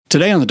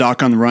Today on the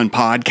Doc on the Run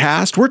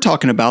podcast, we're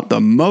talking about the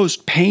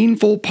most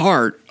painful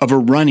part of a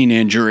running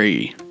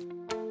injury.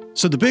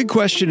 So the big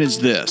question is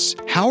this: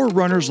 how are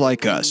runners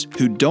like us,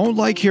 who don't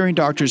like hearing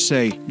doctors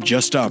say,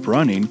 just stop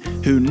running,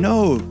 who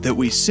know that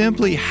we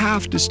simply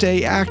have to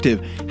stay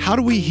active, how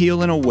do we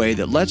heal in a way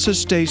that lets us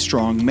stay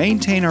strong,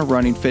 maintain our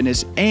running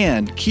fitness,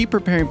 and keep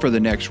preparing for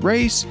the next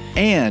race,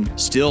 and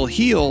still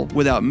heal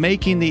without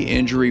making the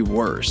injury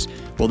worse?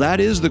 Well,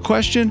 that is the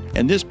question,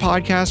 and this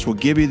podcast will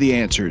give you the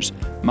answers.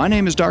 My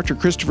name is Dr.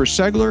 Christopher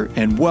Segler,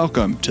 and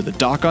welcome to the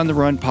Doc on the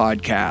Run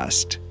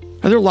podcast.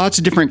 Now, there are lots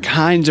of different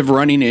kinds of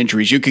running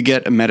injuries. You could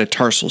get a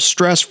metatarsal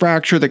stress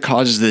fracture that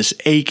causes this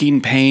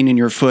aching pain in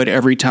your foot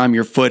every time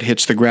your foot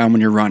hits the ground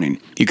when you're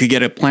running. You could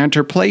get a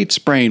plantar plate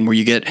sprain where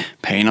you get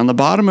pain on the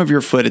bottom of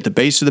your foot at the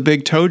base of the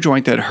big toe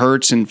joint that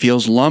hurts and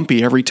feels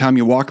lumpy every time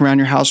you walk around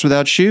your house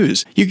without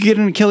shoes. You could get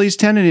an Achilles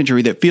tendon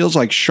injury that feels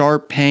like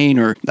sharp pain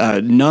or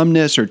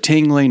numbness or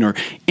tingling or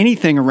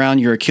anything around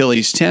your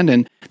Achilles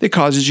tendon that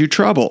causes you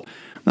trouble.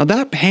 Now,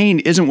 that pain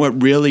isn't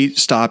what really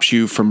stops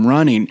you from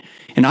running.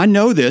 And I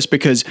know this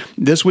because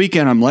this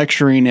weekend I'm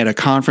lecturing at a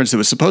conference that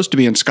was supposed to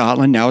be in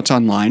Scotland. Now it's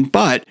online.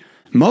 But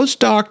most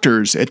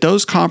doctors at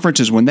those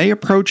conferences, when they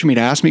approach me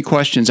to ask me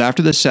questions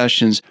after the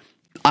sessions,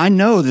 I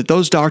know that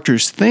those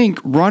doctors think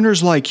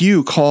runners like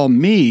you call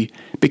me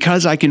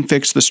because I can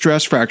fix the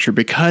stress fracture,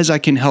 because I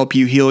can help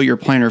you heal your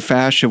plantar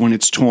fascia when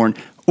it's torn.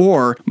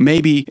 Or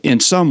maybe in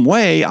some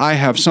way I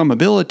have some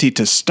ability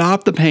to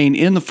stop the pain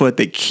in the foot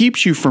that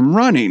keeps you from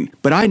running.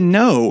 But I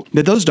know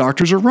that those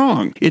doctors are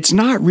wrong. It's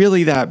not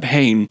really that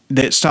pain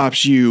that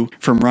stops you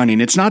from running.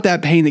 It's not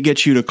that pain that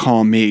gets you to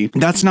call me.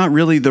 That's not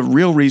really the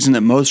real reason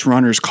that most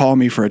runners call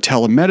me for a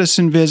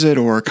telemedicine visit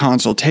or a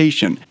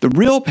consultation. The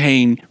real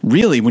pain,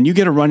 really, when you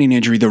get a running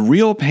injury, the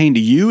real pain to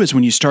you is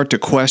when you start to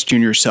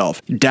question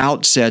yourself.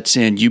 Doubt sets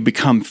in. You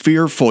become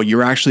fearful.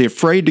 You're actually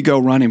afraid to go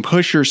run and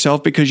push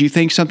yourself because you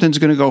think something's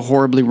going to go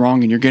horribly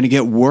wrong and you're going to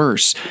get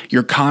worse.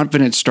 Your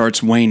confidence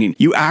starts waning.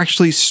 You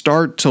actually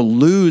start to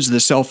lose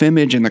the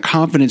self-image and the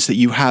confidence that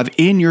you have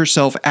in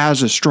yourself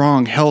as a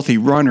strong, healthy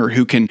runner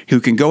who can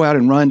go out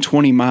and run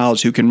 20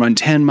 miles, who can run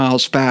 10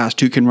 miles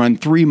fast, who can run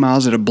 3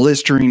 miles at a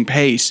blistering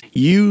pace.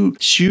 You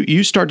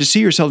start to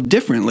see yourself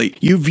differently.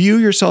 You view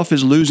yourself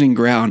as losing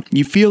ground.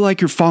 You feel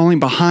like you're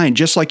falling behind,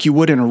 just like you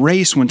would in a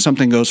race when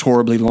something goes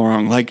horribly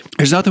wrong. Like,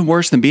 there's nothing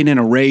worse than being in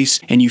a race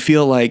and you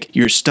feel like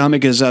your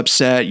stomach is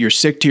upset, you're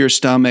sick to your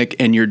stomach,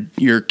 and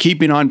you're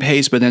keeping on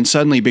pace, but then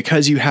suddenly,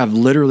 because you have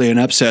literally an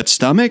upset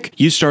stomach,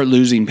 you start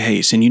losing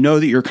pace, and you know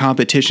that your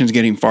competition's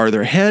getting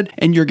farther ahead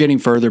and you're getting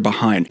further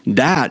behind.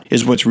 That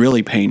is what's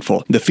really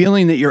painful. The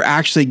feeling that you're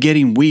actually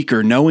getting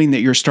weaker, knowing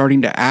that you're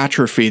starting to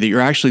atrophy, that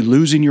you're actually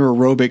losing your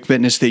aerobic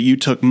fitness that you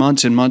took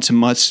months and months and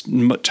months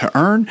to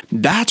earn.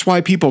 That's why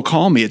people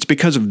call me. It's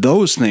because of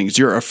those things.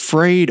 You're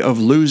afraid of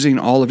losing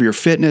all of your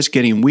fitness,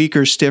 getting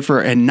weaker, stiffer,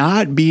 and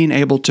not being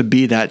able to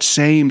be that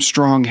same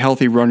strong,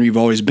 healthy runner you've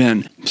always been.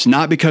 It's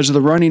not because of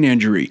the running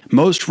injury.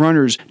 Most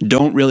runners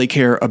don't really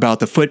care about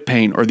the foot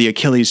pain or the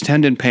Achilles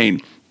tendon pain.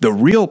 The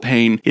real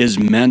pain is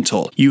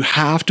mental. You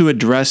have to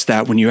address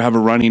that when you have a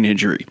running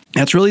injury.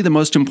 That's really the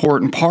most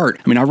important part.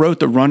 I mean, I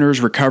wrote the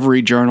Runner's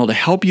Recovery Journal to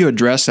help you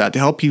address that, to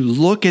help you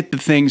look at the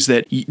things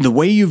the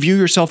way you view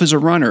yourself as a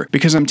runner.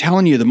 Because I'm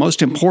telling you, the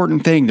most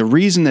important thing, the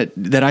reason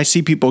that I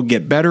see people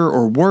get better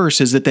or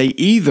worse is that they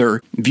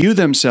either view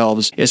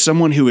themselves as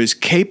someone who is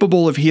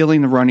capable of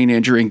healing the running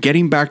injury and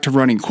getting back to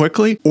running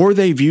quickly, or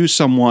they view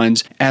someone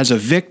as a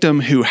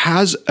victim who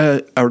has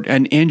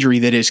an injury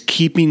that is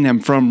keeping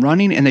them from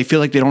running and they feel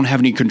like they don't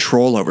have any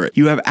control over it.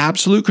 You have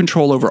absolute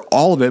control over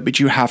all of it, but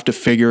you have to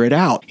figure it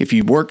out. If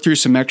you work through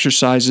some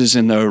exercises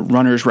in the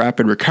Runner's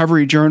Rapid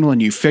Recovery Journal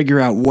and you figure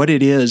out what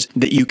it is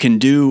that you can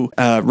do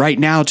right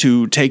now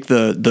to take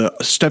the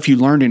stuff you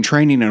learned in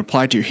training and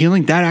apply it to your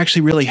healing, that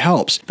actually really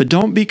helps. But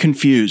don't be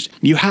confused.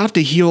 You have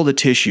to heal the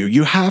tissue.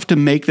 You have to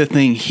make the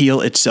thing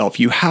heal itself.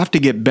 You have to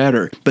get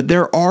better. But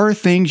there are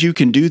things you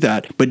can do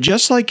that. But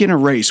just like in a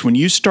race, when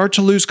you start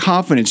to lose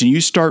confidence and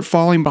you start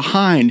falling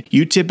behind,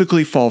 you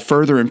typically fall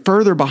further and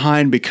further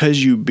behind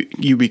because you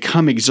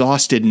become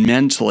exhausted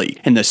mentally.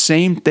 And the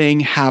same thing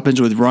happens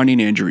with running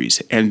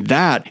injuries. And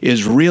that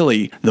is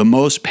really the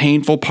most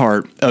painful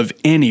part of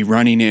any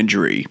running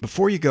injury.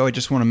 Before you go, I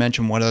just want to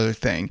mention one other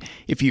thing.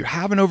 If you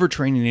have an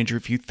overtraining injury,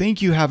 if you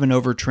think you have an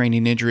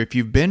overtraining injury, if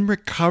you've been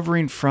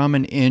recovering from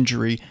an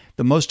injury,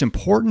 the most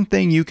important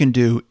thing you can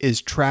do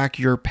is track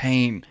your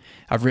pain.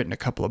 I've written a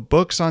couple of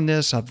books on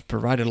this. I've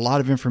provided a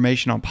lot of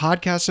information on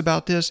podcasts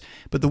about this.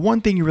 But the one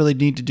thing you really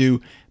need to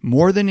do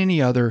more than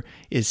any other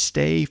is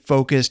stay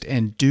focused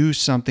and do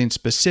something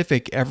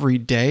specific every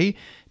day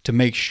to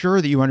make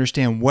sure that you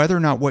understand whether or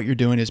not what you're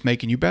doing is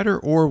making you better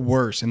or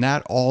worse. And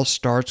that all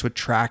starts with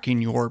tracking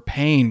your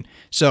pain.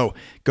 So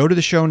go to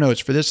the show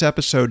notes for this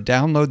episode,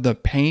 download the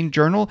pain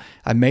journal.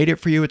 I made it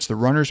for you. It's the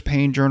Runner's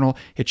Pain Journal.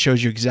 It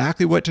shows you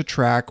exactly what to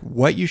track,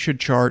 what you should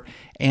chart,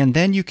 and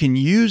then you can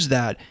use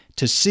that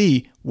to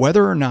see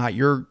whether or not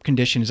your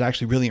condition is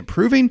actually really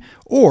improving,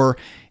 or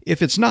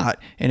if it's not.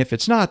 And if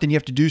it's not, then you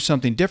have to do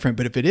something different.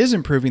 But if it is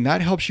improving,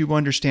 that helps you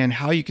understand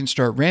how you can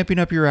start ramping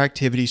up your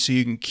activity so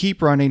you can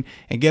keep running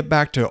and get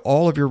back to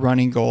all of your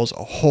running goals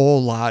a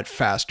whole lot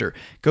faster.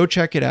 Go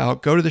check it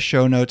out. Go to the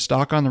show notes,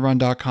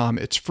 docontherun.com.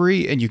 It's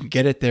free and you can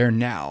get it there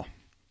now.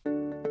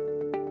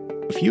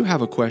 If you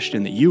have a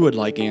question that you would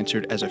like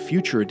answered as a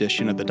future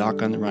edition of the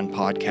Doc on the Run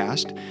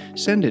podcast,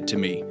 send it to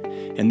me,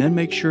 and then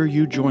make sure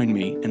you join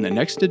me in the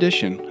next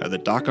edition of the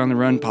Doc on the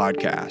Run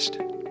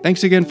podcast.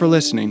 Thanks again for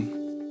listening.